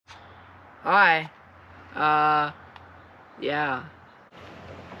Hi. Yeah.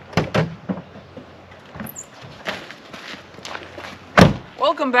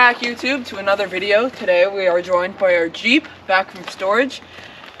 Welcome back, YouTube, to another video. Today we are joined by our Jeep back from storage,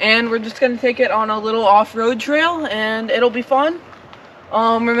 and we're just gonna take it on a little off-road trail, and it'll be fun.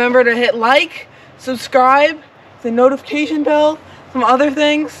 Remember to hit like, subscribe, the notification bell, some other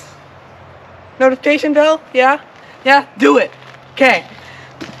things. Notification bell? Yeah? Yeah? Do it. Okay.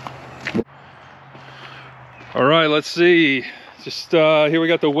 All right, let's see. Just here we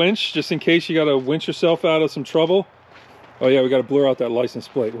got the winch, just in case you got to winch yourself out of some trouble. Oh yeah, we got to blur out that license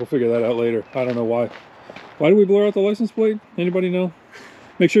plate. We'll figure that out later. I don't know why. Why do we blur out the license plate? Anybody know?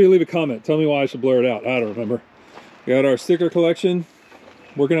 Make sure you leave a comment. Tell me why I should blur it out. I don't remember. We got our sticker collection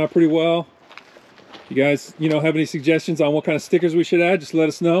working out pretty well. You guys, have any suggestions on what kind of stickers we should add? Just let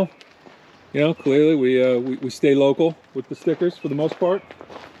us know. Clearly we stay local with the stickers for the most part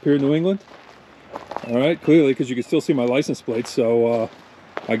here in New England. All right, clearly, because you can still see my license plate, so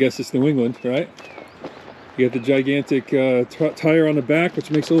I guess it's New England, right? You got the gigantic tire on the back, which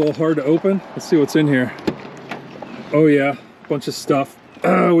makes it a little hard to open. Let's see what's in here. Oh yeah, bunch of stuff.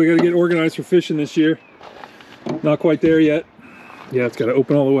 We got to get organized for fishing this year. Not quite there yet. Yeah, it's got to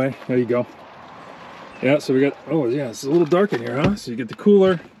open all the way. There you go. Yeah, so we got, oh yeah, it's a little dark in here, huh? So you get the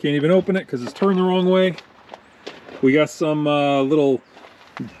cooler, can't even open it because it's turned the wrong way. We got some little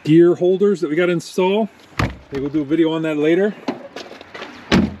gear holders that we got to install. Maybe we'll do a video on that later.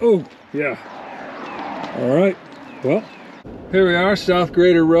 Oh, yeah. All right, well, here we are, South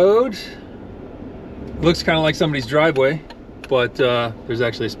Grater Road. Looks kind of like somebody's driveway, but there's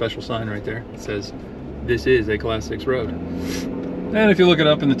actually a special sign right there. It says, "This is a Class 6 road." And if you look it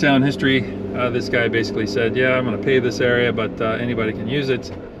up in the town history, this guy basically said, yeah, I'm going to pave this area, but anybody can use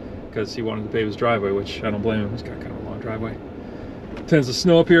it, because he wanted to pave his driveway, which I don't blame him. He's got kind of a long driveway. Tends to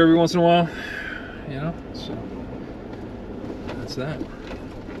snow up here every once in a while, so that's that.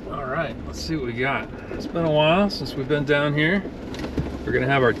 All right, let's see what we got. It's been a while since we've been down here. We're gonna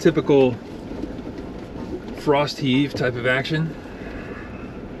have our typical frost heave type of action.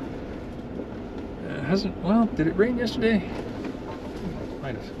 It hasn't, well, did it rain yesterday?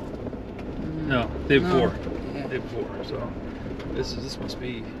 Might have. No, day before. Yeah. Day before, so this must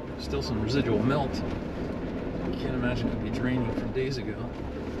be still some residual melt. Can't imagine it would be draining from days ago.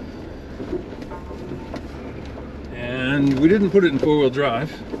 And we didn't put it in four-wheel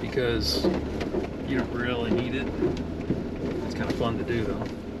drive because you don't really need it. It's kind of fun to do though,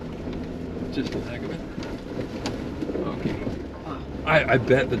 just for the heck of it. Okay. I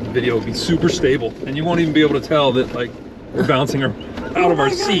bet that the video will be super stable and you won't even be able to tell that like we're bouncing out of our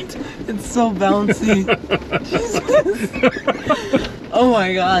seat. It's so bouncy. Oh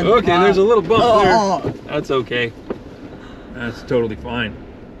my god. Okay, wow. There's a little bump there. Oh. That's okay. That's totally fine.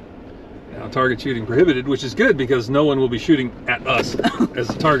 Now, target shooting prohibited, which is good because no one will be shooting at us as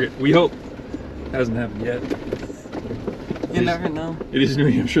a target. We hope. Hasn't happened yet. You never know. It is New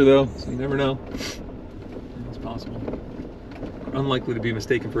Hampshire though, so you never know. It's possible. Unlikely to be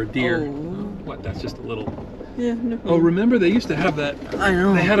mistaken for a deer. Oh. What? That's just a little. Yeah. No. Oh, remember they used to have that? I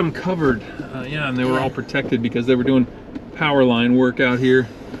know. They had them covered. Yeah, and they were all protected because they were doing power line work out here.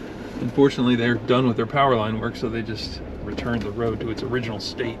 Unfortunately, they're done with their power line work, so they just returned the road to its original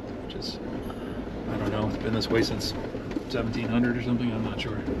state, which is, I don't know, it's been this way since 1700 or something, I'm not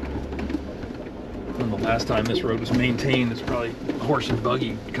sure. When the last time this road was maintained, it's probably a horse and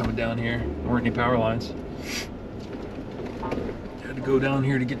buggy coming down here. There weren't any power lines. Had to go down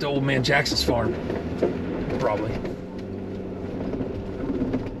here to get to old man Jackson's farm, probably.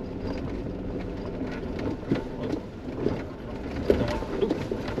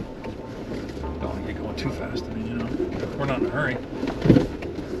 Too fast. I mean, we're not in a hurry.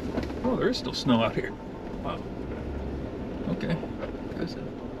 Oh, there is still snow out here. Wow. Okay. Impressive.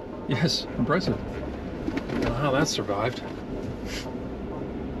 Yes, impressive. I don't know how that survived.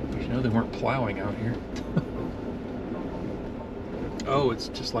 They weren't plowing out here. Oh, it's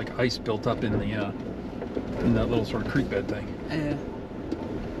just like ice built up in the in that little sort of creek bed thing. Yeah.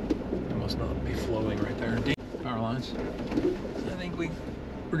 It must not be flowing right there. Power lines. I think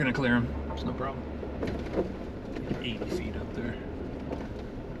we're gonna clear them. It's no problem. 80 feet up there.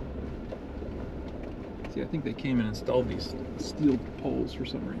 See, I think they came and installed these steel poles for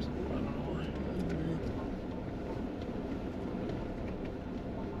some reason. I don't know why.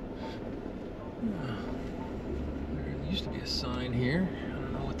 There used to be a sign here. I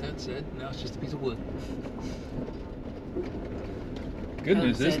don't know what that said. Now it's just a piece of wood. Good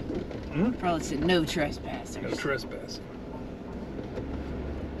news is... Probably said no trespassers. No trespassing.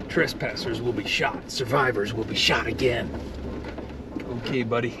 Trespassers will be shot. Survivors will be shot again. Okay,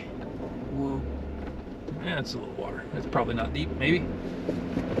 buddy. Whoa. Yeah, it's a little water. It's probably not deep, maybe.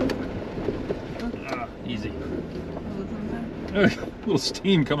 Easy. A little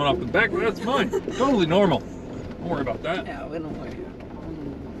steam coming off the back, but that's fine. Totally normal. Don't worry about that. Yeah, we don't worry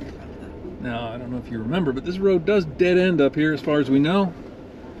about that. Now, I don't know if you remember, but this road does dead end up here as far as we know.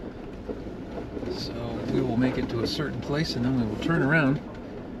 So we will make it to a certain place and then we will turn around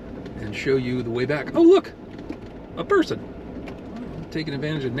and show you the way back. Oh, look! A person! Taking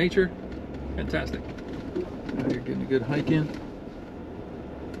advantage of nature. Fantastic. Now you're getting a good hike in.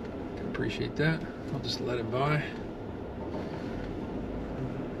 Can appreciate that. I'll just let it by.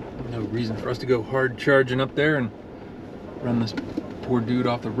 No reason for us to go hard charging up there and run this poor dude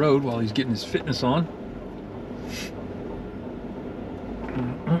off the road while he's getting his fitness on.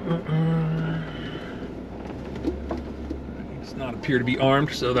 He does not appear to be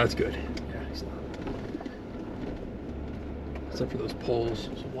armed, so that's good. Yeah, he's not. Except for those poles,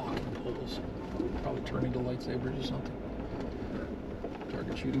 those walking poles. Probably turn into lightsabers or something.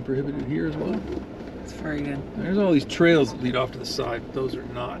 Target shooting prohibited here as well. It's very good. There's all these trails that lead off to the side, but those are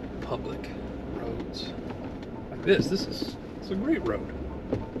not public roads. Like this is a great road.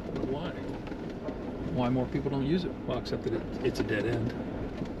 I don't know why more people don't use it. Well, except that it's a dead end,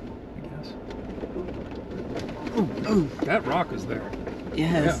 I guess. Oh, that rock is there.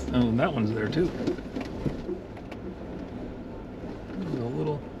 Yes. Yeah, and that one's there too. There's a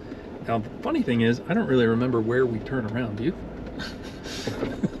little. Now, the funny thing is, I don't really remember where we turn around. Do you?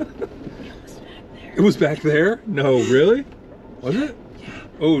 It was back there? No, really? Was it? Yeah.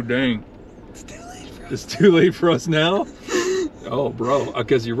 Oh, dang. It's too late for us. It's too late for us now? Oh, bro.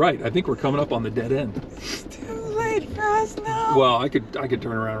 Because you're right. I think we're coming up on the dead end. It's too late for us now. Well, I could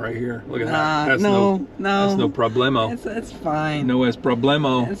turn around right here. Look at that. That's no. That's no problemo. It's fine. No es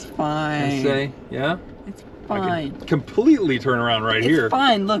problemo. It's fine. I say, yeah? It's I fine. can completely turn around right here. It's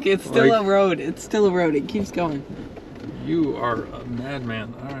fine. Look, it's still Like- a road. It's still a road. It keeps going. You are a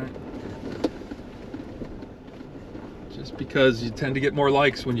madman. All right. Just because you tend to get more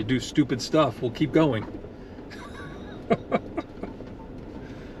likes when you do stupid stuff, we'll keep going. All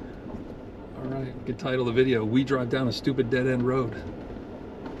right, good title of the video. We drive down a stupid dead-end road.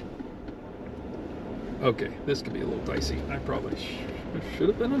 Okay, this could be a little dicey. I probably should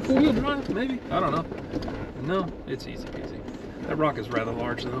have been on four-wheel drive, maybe. I don't know. No, it's easy peasy. That rock is rather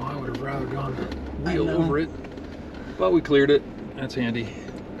large, though. I would have rather gone wheel over it. But we cleared it. That's handy.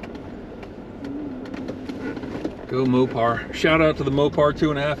 Go Mopar. Shout out to the Mopar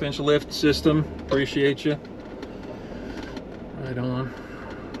 2.5-inch lift system. Appreciate you. Right on.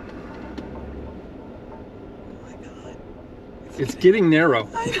 Oh my God. It's getting narrow.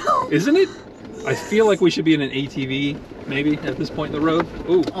 I know. Isn't it? I feel like we should be in an ATV, maybe, at this point in the road.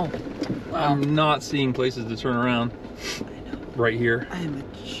 Ooh. Oh, wow. I'm not seeing places to turn around. I know. Right here. I am a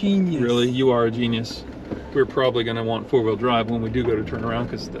genius. Really? You are a genius. We're probably going to want four-wheel drive when we do go to turn around,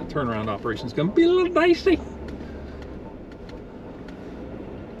 because the turnaround operation is going to be a little dicey.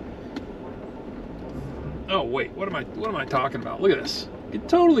 Oh wait, what am I talking about? Look at this. You can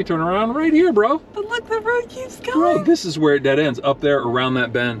totally turn around right here, bro. But look, the road keeps going. Bro, this is where it dead ends, up there around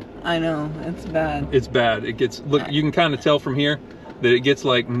that bend. I know, it's bad. It's bad. It gets, look, you can kind of tell from here that it gets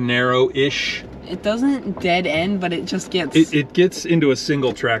like narrow-ish. It doesn't dead end, but it just gets... It gets into a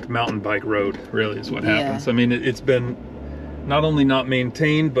single-track mountain bike road, really, is what happens. I mean, it's been not only not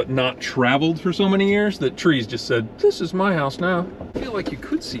maintained, but not traveled for so many years that trees just said, this is my house now. I feel like you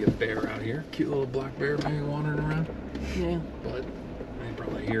could see a bear out here. Cute little black bear maybe wandering around. Yeah. But you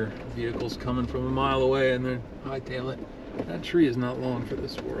probably hear vehicles coming from a mile away and then hightail it. That tree is not long for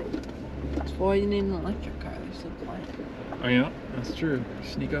this world. That's why you need an electric car. They're so quiet. Oh yeah, that's true.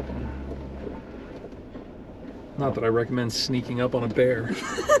 Sneak up on them. Not that I recommend sneaking up on a bear.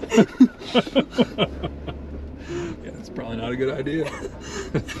 Yeah, it's probably not a good idea.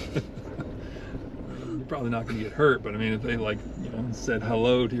 You're probably not going to get hurt, but I mean, if they like, you know, said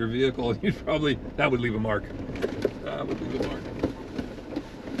hello to your vehicle, you'd probably, that would leave a mark. That would leave a mark.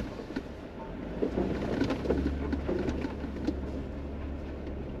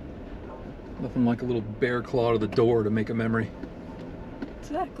 Nothing like a little bear claw to the door to make a memory.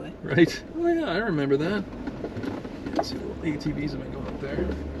 Exactly. Right? Oh yeah, I remember that. Let's see what little ATVs have been going up there.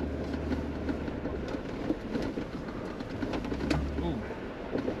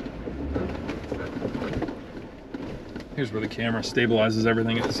 Here's where the camera stabilizes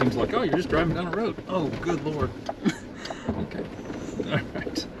everything. It seems like, oh, you're just driving down a road. Oh, good Lord. Okay. All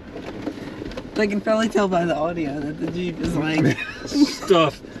right. I can probably tell by the audio that the Jeep is like...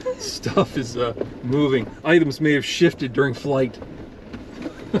 Stuff is moving. Items may have shifted during flight.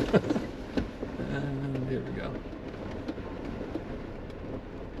 And here we go.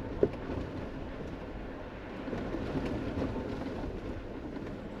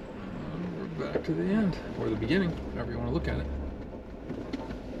 back to the end, or the beginning, however you want to look at it.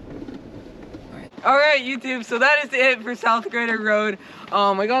 Alright YouTube, so that is it for South Grater Road.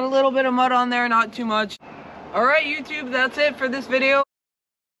 I got a little bit of mud on there, not too much. Alright YouTube, that's it for this video.